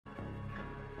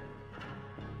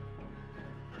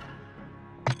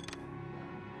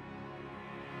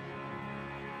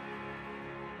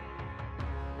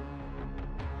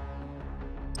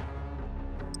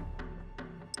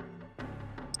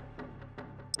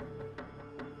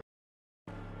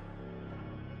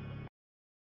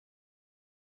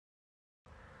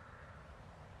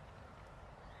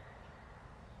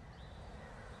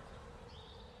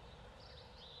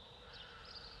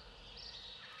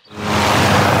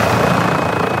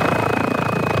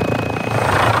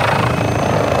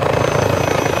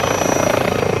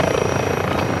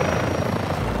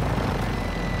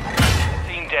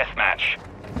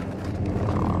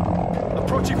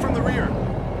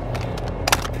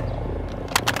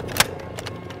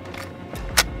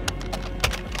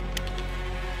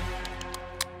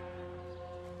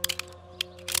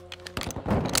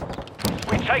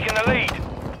taking the lead.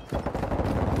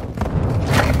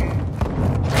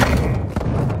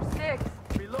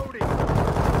 Reloading.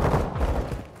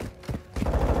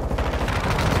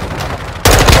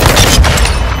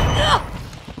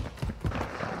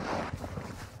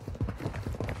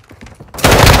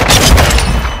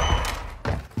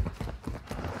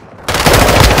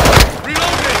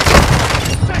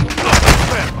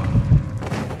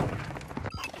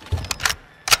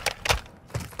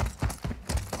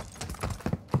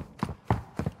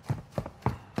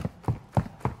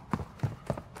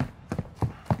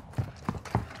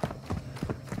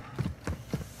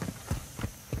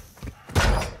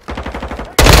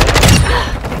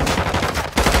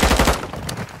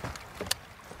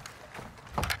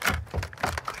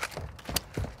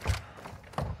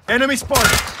 Enemy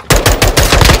spotted!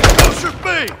 Não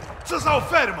chupei! Precisão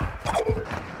ferma!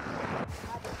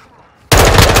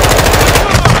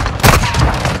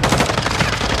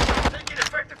 Taking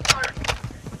effective fire!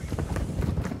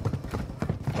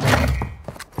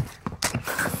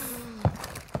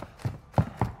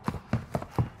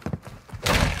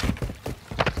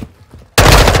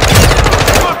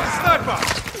 Fuck the sniper!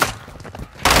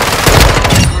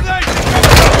 Grenade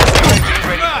UAV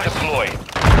ready to deploy.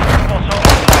 Spotter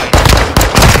online.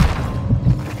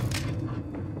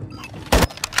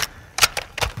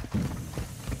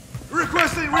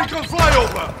 Requesting recon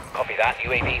flyover! Copy that.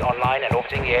 UAV online and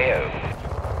orbiting the AO.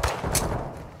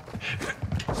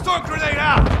 Stun grenade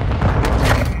out!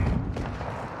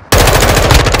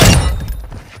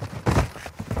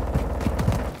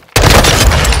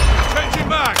 Changing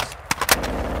mags!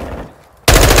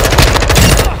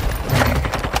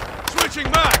 Switching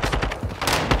mags!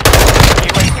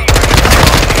 UAV ready to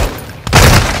deploy.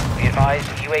 Be advised,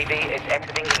 UAV is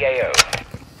exiting the AO.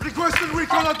 Requesting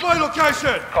recon at my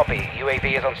location! Copy.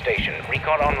 UAV is on station.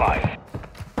 Recon online.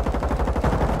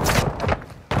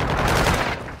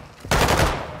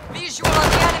 Visual on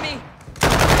the enemy!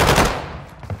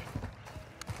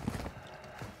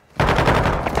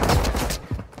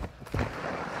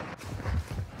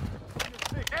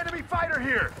 Enemy fighter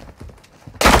here!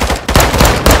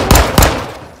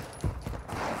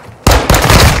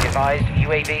 Be advised,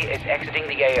 UAV is exiting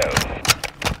the AO.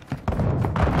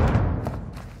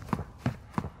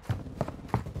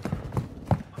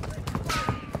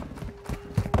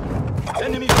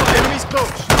 Enemy's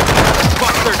close!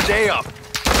 Fuck their day up!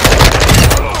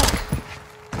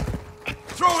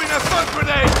 Throwing a stun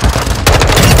grenade!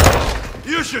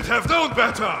 You should have known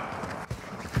better!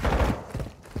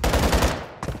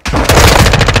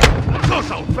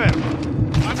 Close out, fair!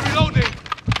 I'm reloading!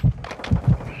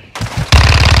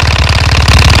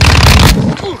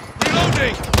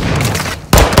 Reloading!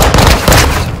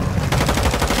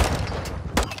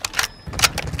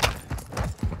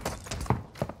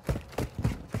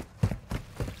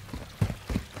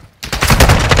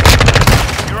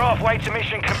 You're halfway to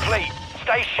mission complete.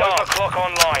 Stay sharp. Overclock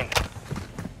online.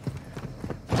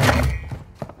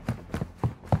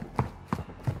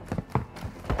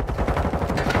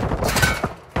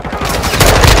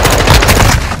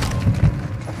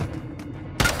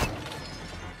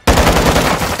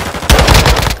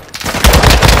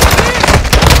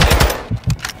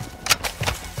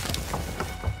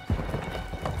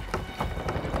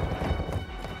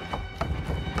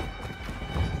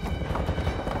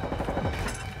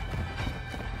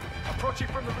 Approaching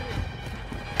from the rear.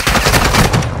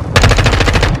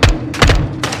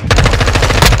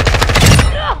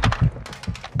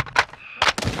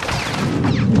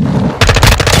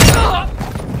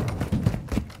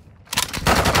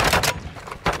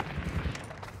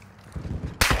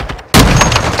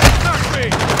 Knock me!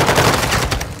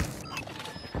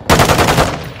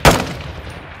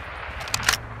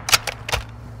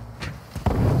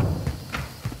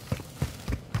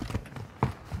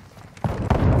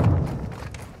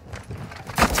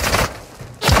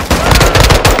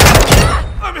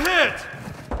 I'm hit!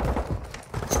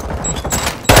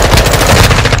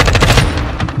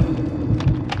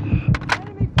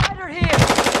 Enemy fighter here!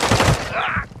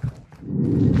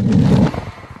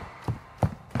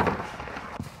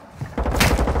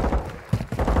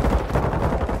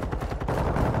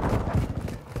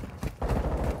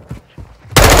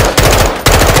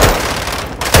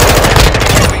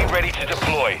 Be ready to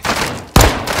deploy.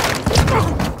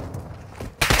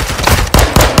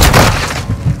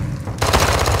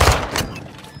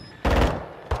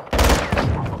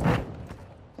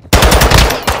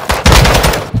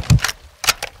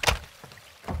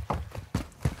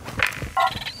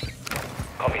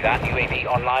 Copy that. UAV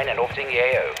online and orbiting the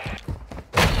AO.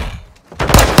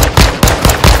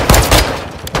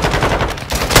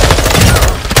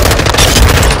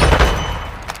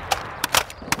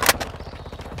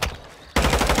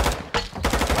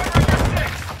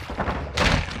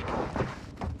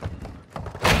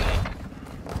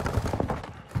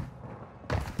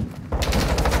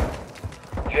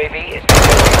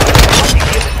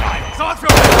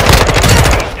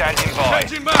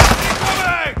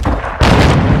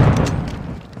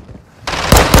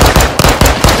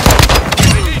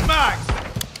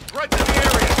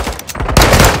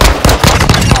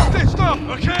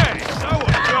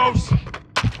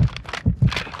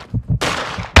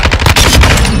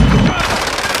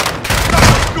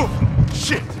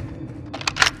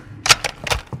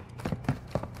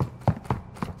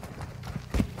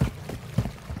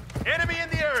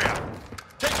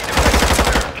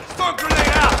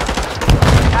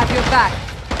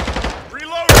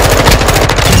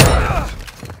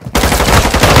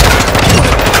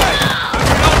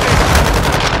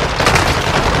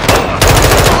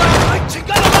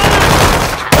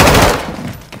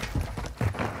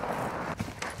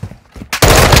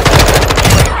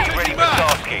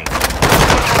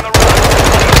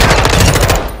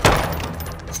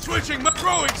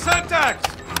 Throwing Semtex!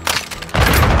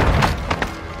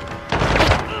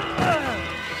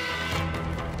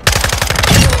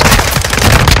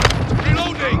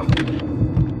 Reloading!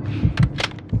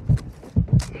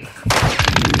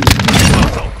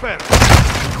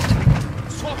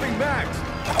 Swapping mags!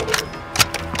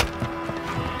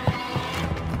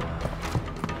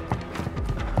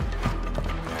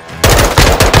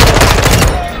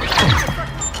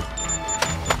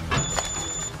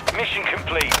 Mission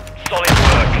complete. Solid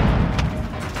work.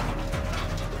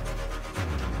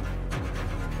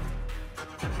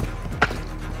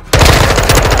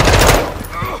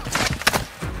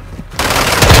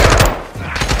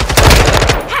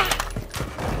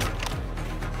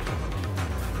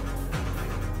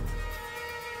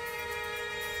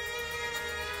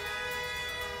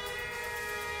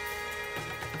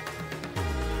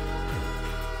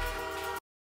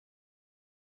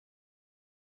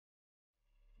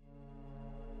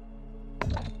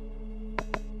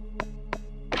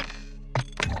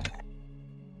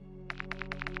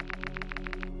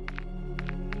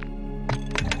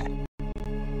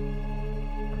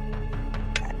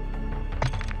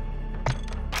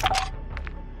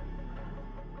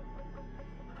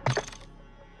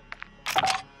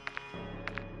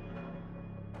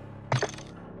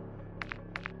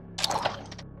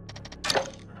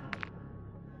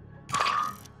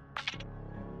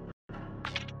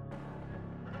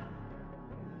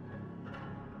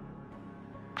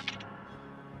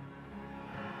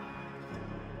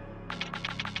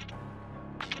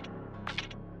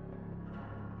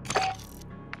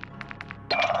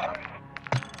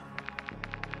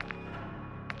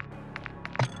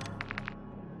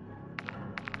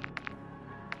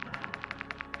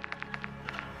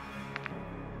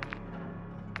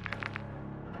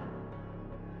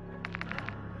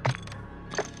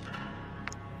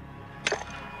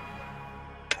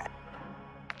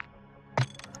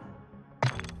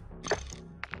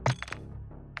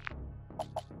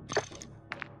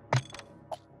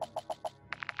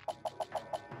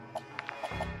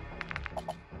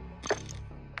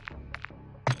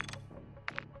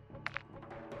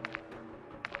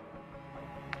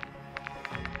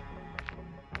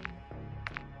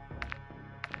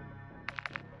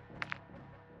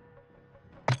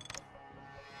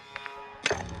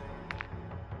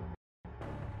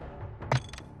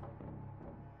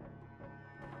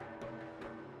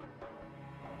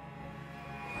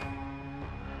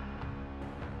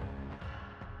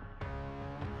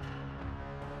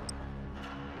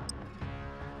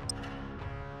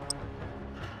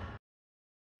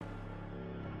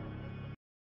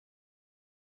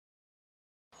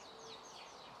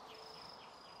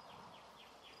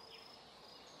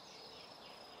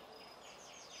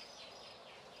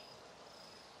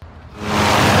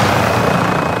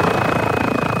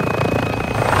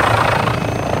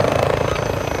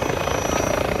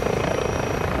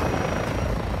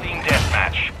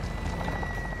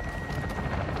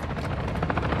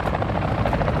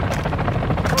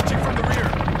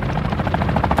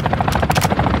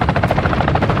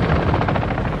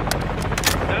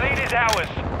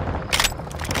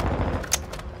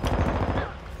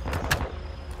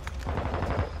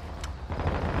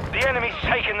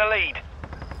 Taking the lead.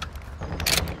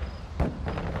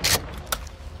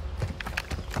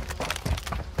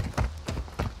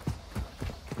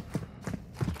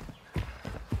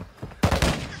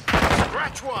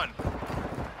 Scratch one!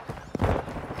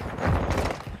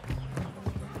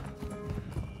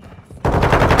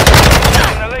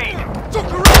 Taking the lead.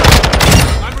 Took a run!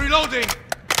 I'm reloading!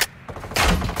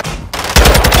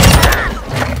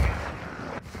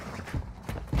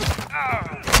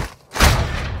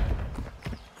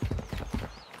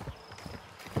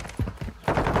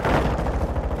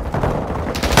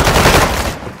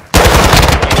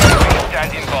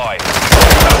 Standing by.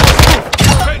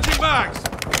 Changing mags!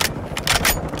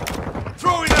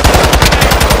 Throwing a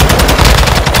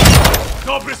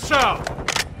Dobry strzał!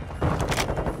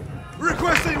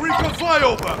 Requesting recon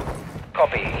flyover!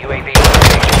 Copy. UAV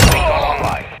station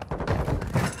online.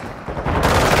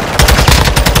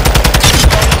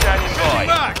 Standing by.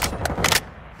 Mags!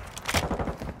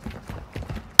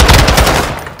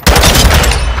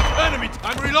 Enemy!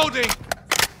 I'm reloading!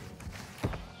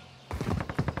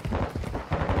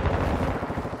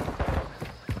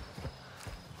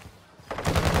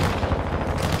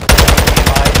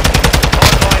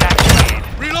 Online activated.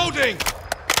 Reloading!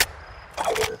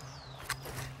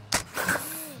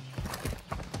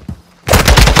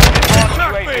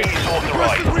 UAV is Requesting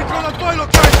authorized. recon on my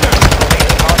location!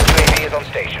 Advanced UAV is on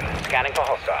station. Scanning for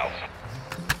hostiles.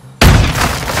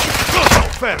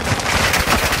 Fair.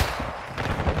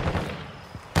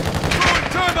 Throwing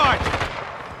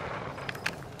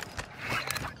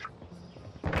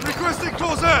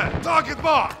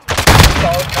spot!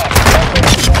 Solid copy.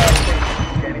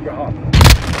 Scanning for hostile.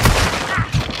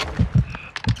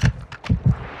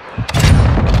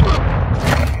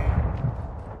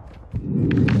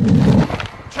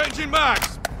 Changing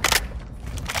mags!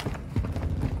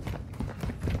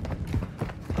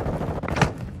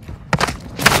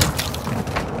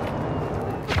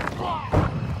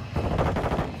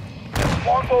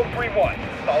 Longbow 3-1.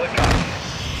 Solid copy.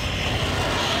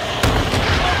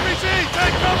 RPG,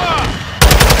 take cover!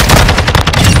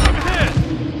 I'm hit!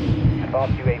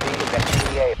 Advanced UAV is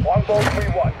XVA. Longbow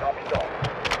 3-1. Copy all.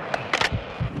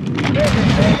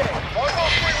 Longbow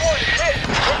 3-1 is hit!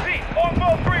 Repeat,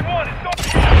 Longbow 3-1 is gone!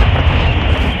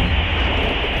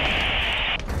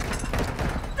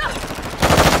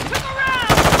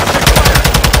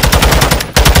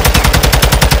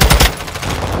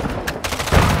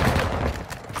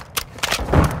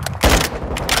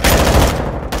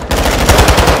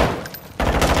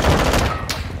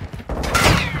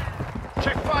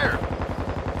 Check fire!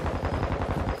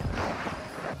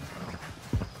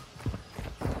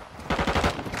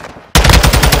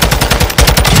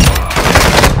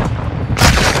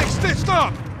 Hey, stitched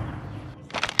up!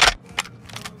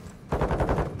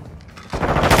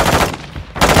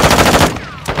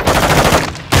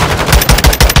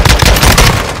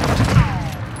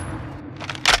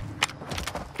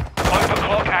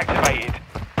 Overclock activated.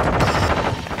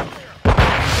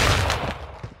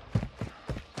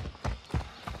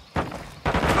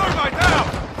 Thermite down!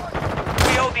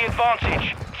 We hold the advantage.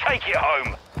 Take it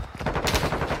home.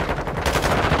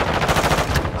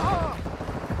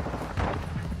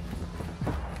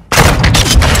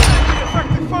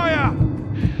 Effective fire!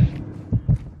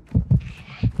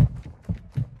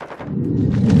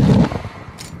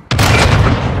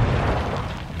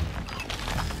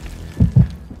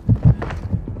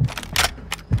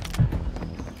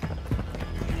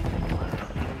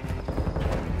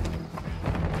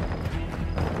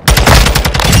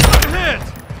 I'm hit!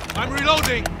 I'm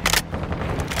reloading!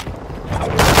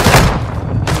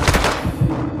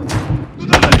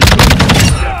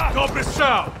 Dobry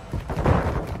strzał!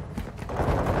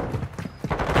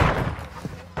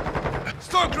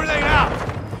 Stun grenade out!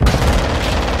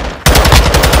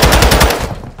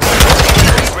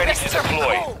 Ready to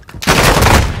deploy.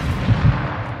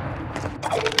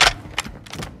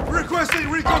 Requesting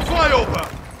recon flyover!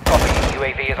 Copy.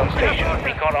 UAV is on station.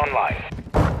 Recon online.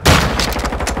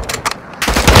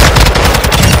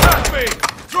 Back me!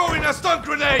 Throwing a stun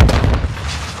grenade!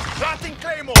 Planting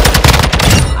Claymore!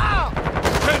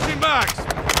 Changing mags!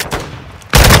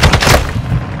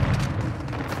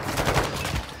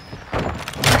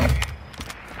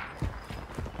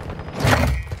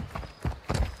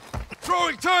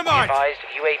 Throwing termite! Advised,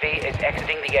 UAV is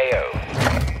exiting the AO.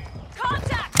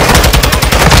 Contact!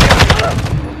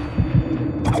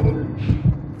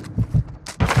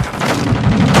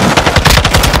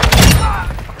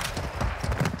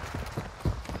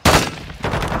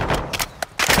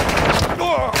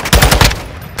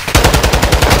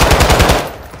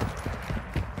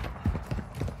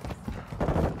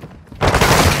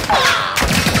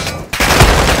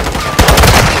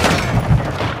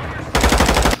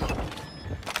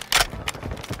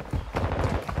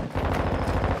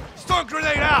 Stun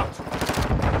grenade out!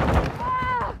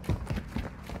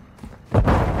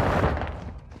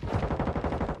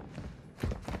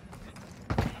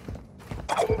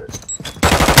 Target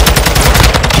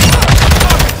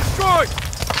destroyed!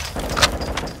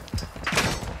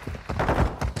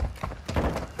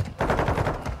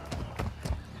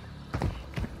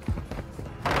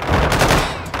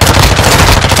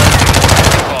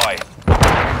 Bye.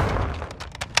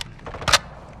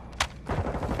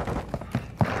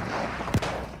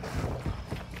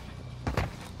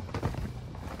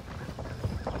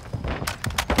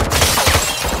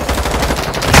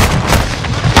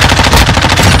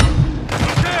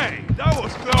 Okay, that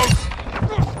was close!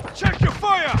 Check your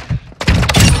fire!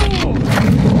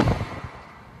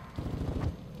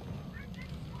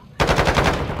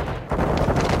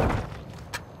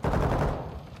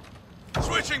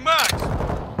 Switching mags!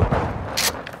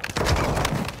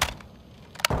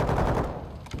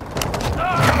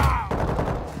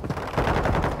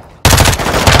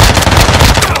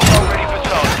 Ready for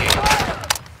tasking.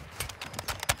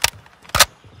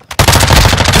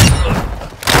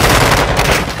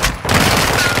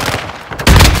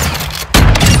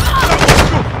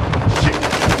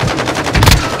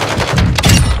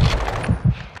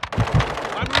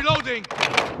 I'm reloading!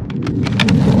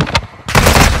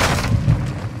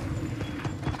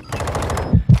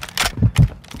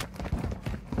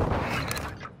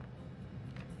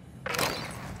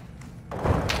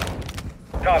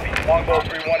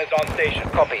 station.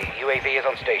 Copy. UAV is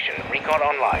on station. Recon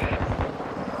online.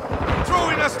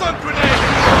 Throwing a stun grenade!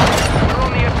 We're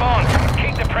on the advance.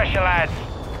 Keep the pressure, lads.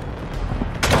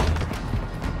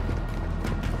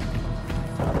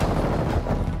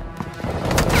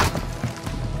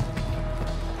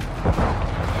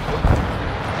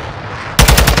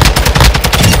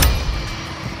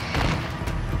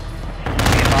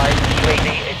 UAV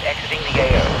is exiting the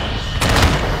AO.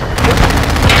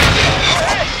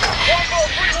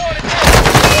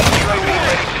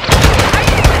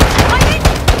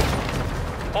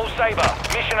 All Sabre,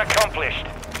 mission accomplished.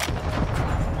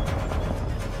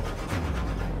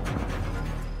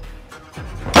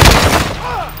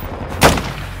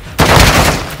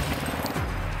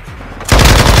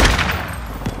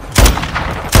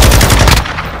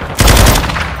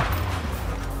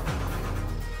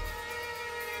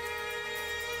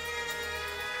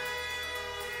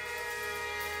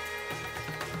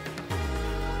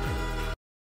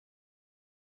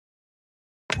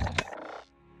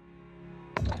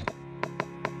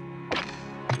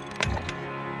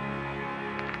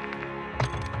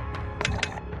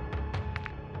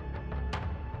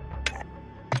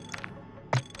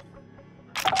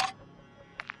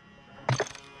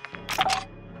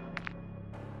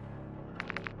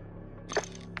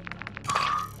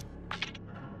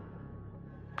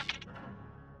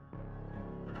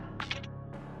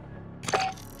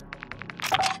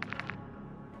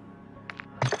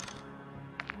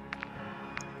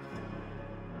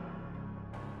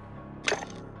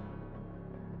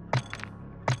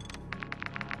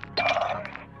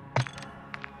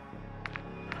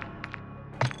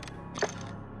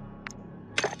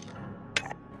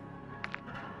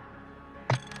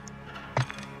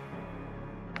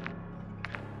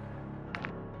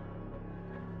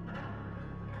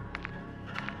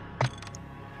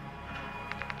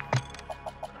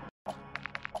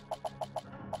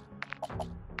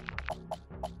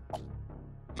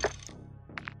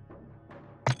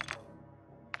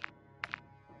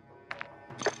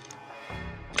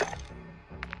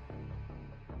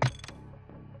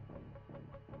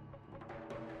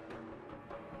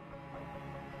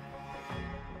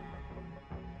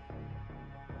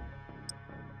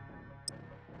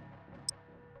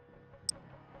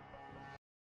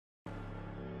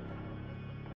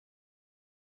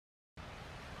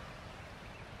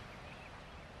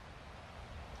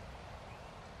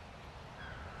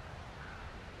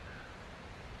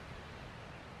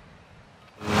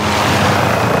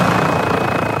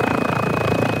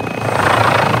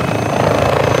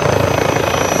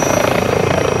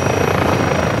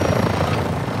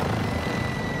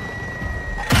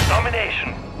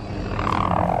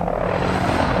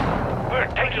 We're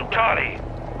taking Charlie.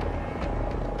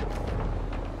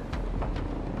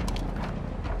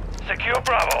 Secure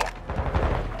Bravo.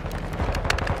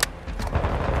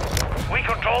 We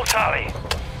control Charlie.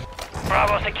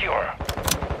 Bravo secure.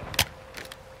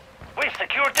 We've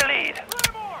secured the lead.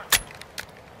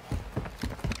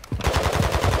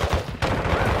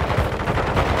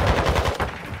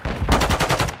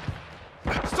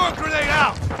 Stun grenade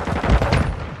out!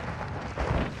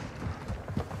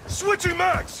 Switching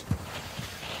mags!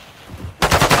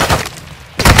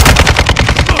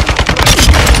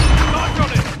 Lock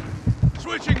on it!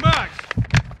 Switching mags!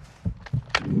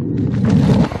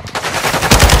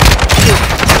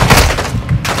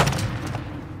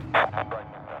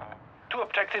 Two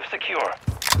objectives secure.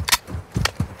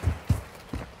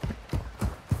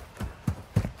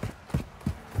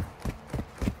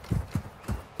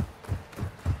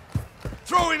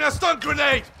 Throwing a stun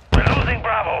grenade! We're losing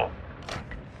Bravo.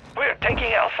 We're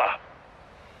taking Alpha.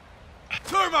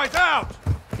 Termite out!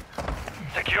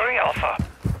 Securing Alpha.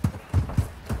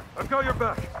 I've got your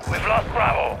back. We've lost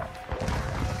Bravo.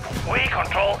 We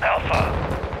control Alpha.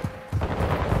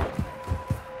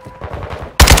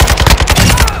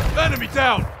 Enemy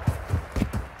down!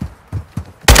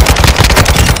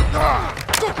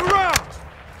 Look around!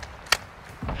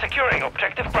 Securing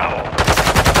objective Bravo.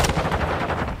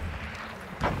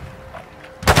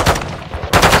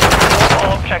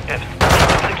 All objectives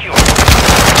secure. Losing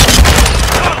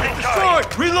Charlie. Destroyed!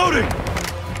 Reloading!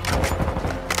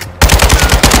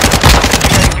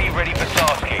 UAV ready for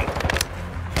tasking.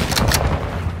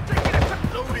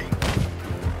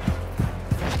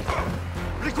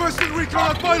 Requesting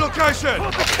recon at my location!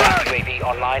 UAV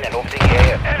online and orbiting the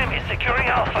area. Enemy securing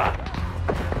Alpha.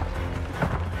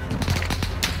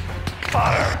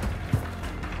 Spotter.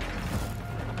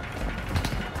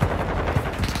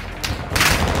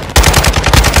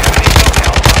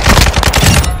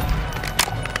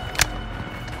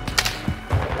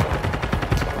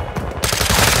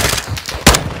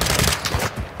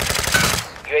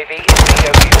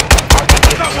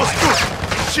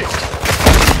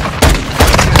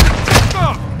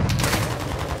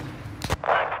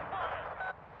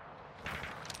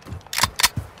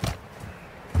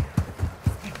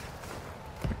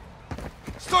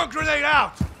 grenade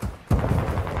out!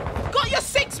 Got your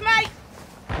six, mate!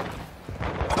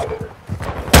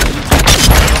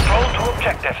 Control to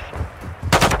objectives.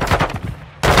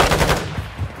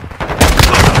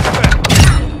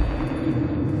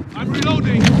 I'm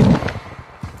reloading!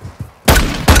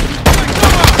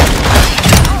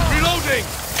 Reloading!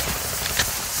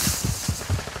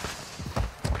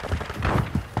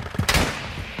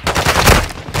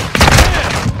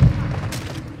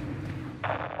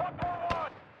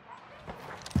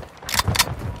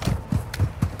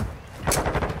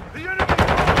 The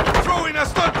enemy! Throwing a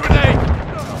stun grenade!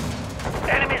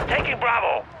 Enemies taking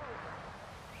Bravo.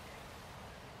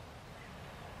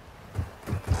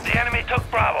 The enemy took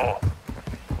Bravo.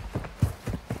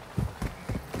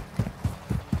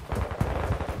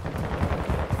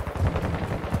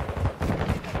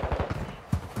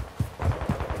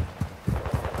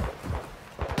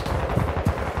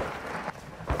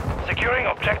 Securing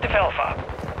objective Alpha.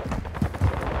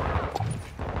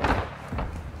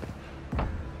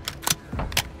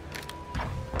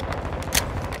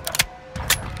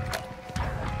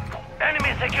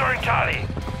 Enemy securing Charlie.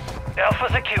 Alpha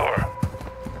secure.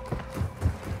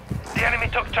 The enemy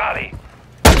took Charlie.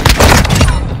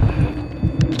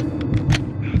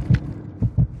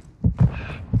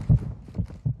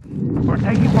 We're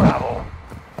taking Bravo.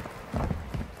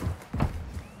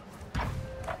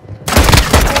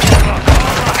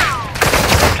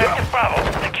 Objective Bravo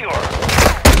secure.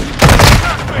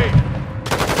 Attack me!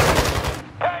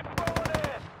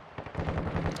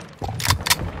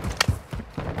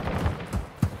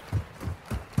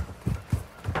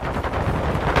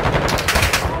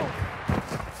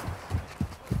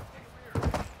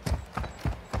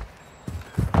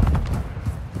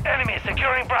 Enemy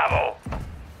securing Bravo.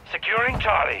 Securing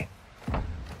Charlie.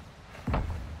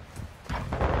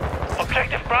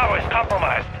 Objective Bravo is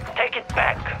compromised. Take it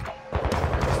back.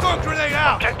 Stun grenade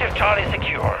out! Objective Charlie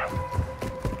secure.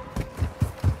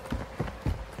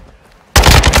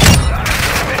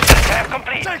 Mission tab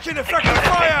complete. Taking Secure effective this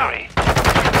fire! victory.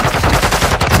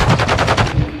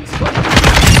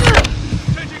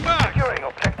 Changing back! Securing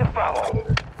objective Bravo.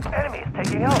 Enemy is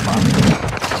taking Alpha.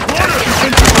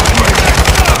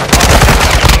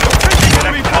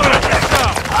 Enemy contact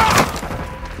now!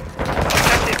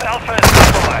 Objective Alpha is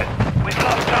compromised. We've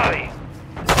lost Charlie.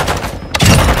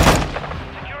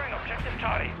 Securing objective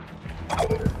Charlie.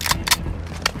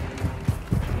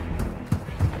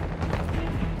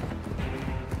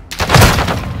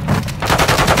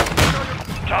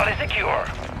 Charlie secure.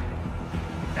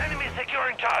 Enemy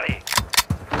securing Charlie.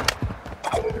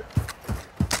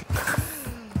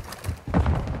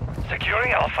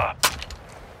 Securing Alpha.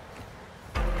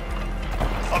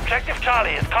 Objective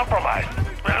Charlie is compromised.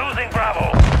 We're losing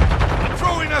Bravo.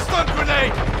 Throwing a stun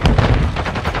grenade!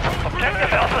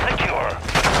 Objective Alpha secure.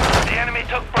 The enemy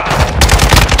took Bravo.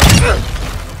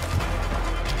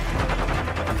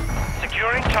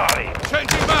 Securing Charlie.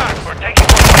 Changing back! We're taking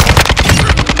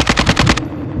Bravo.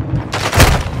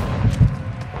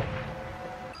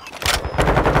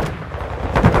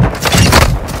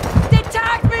 They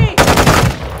tagged me!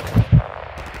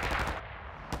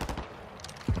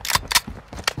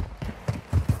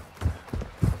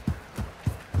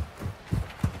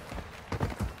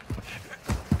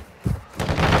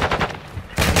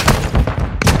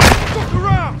 Look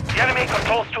around! The enemy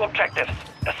controls two objectives.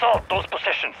 Assault those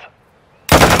positions.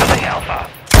 Losing Alpha.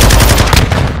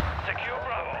 Secure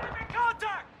Bravo.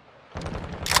 Contact!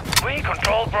 We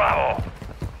control Bravo.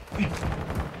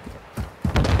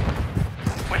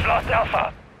 We've lost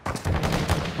Alpha.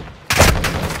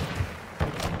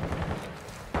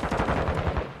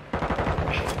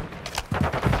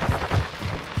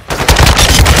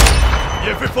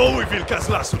 Nie wywołuj wilka z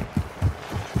lasu!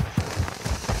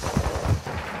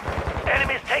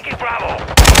 Enemies taking Bravo.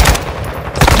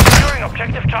 Securing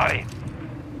objective Charlie.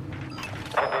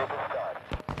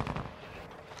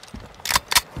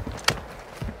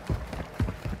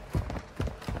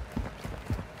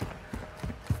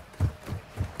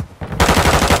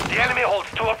 The enemy holds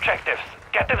two objectives.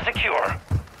 Get them secure.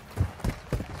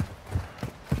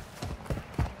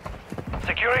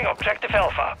 Securing objective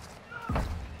Alpha.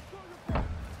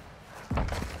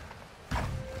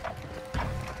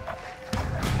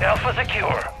 Alpha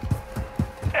secure.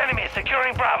 Enemy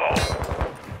securing Bravo.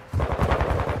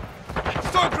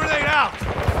 Stun grenade out!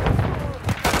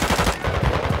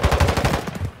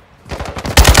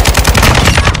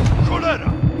 Cholera!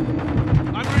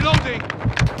 I'm reloading!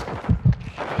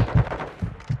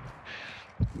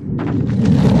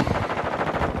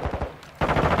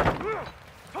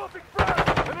 Topic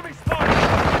frag! Enemy spotted!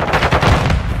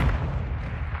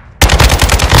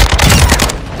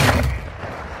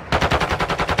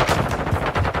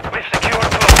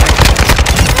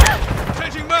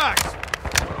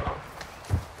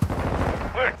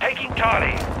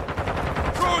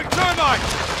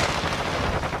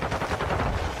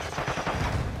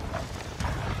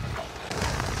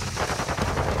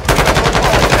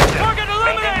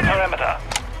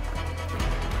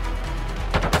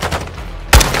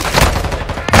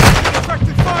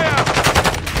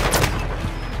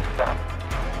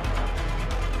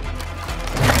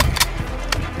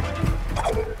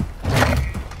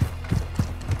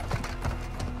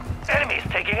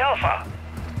 Taking Alpha.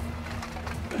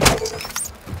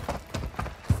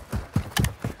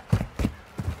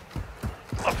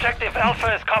 Objective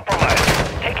Alpha is compromised.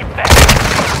 Take it back.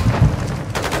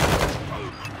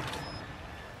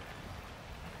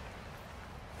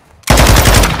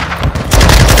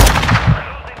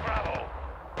 Losing Bravo.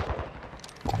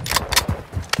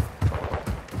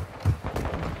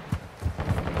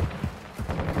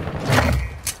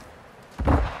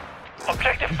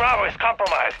 Objective Bravo is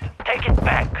compromised. Take it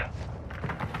back.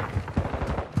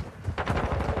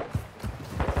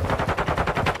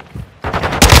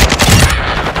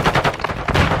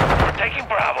 We're taking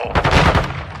Bravo.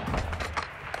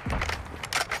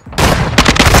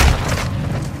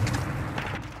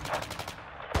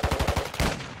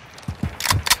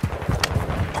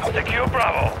 Secure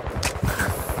Bravo.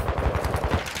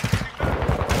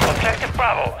 Objective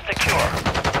Bravo, secure.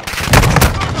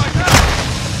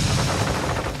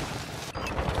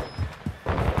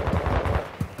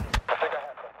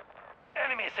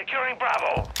 Enemy securing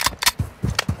Bravo.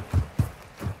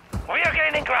 We are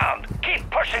gaining ground. Keep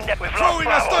pushing them. We've lost Throwing a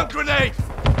Bravo. stun grenade!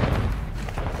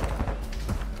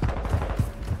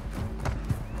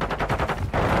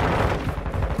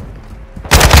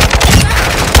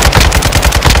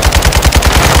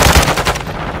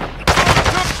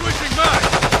 Jump switching back!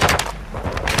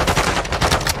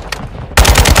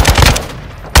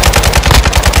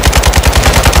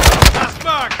 That's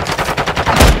marked!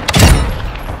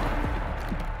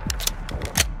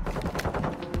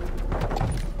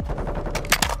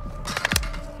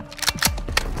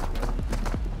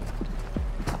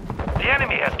 The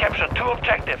enemy has captured 2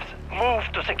 objectives. Move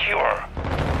to secure.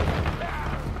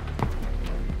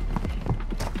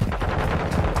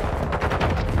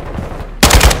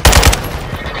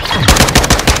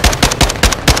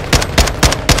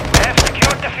 We have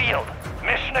secured the field.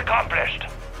 Mission accomplished.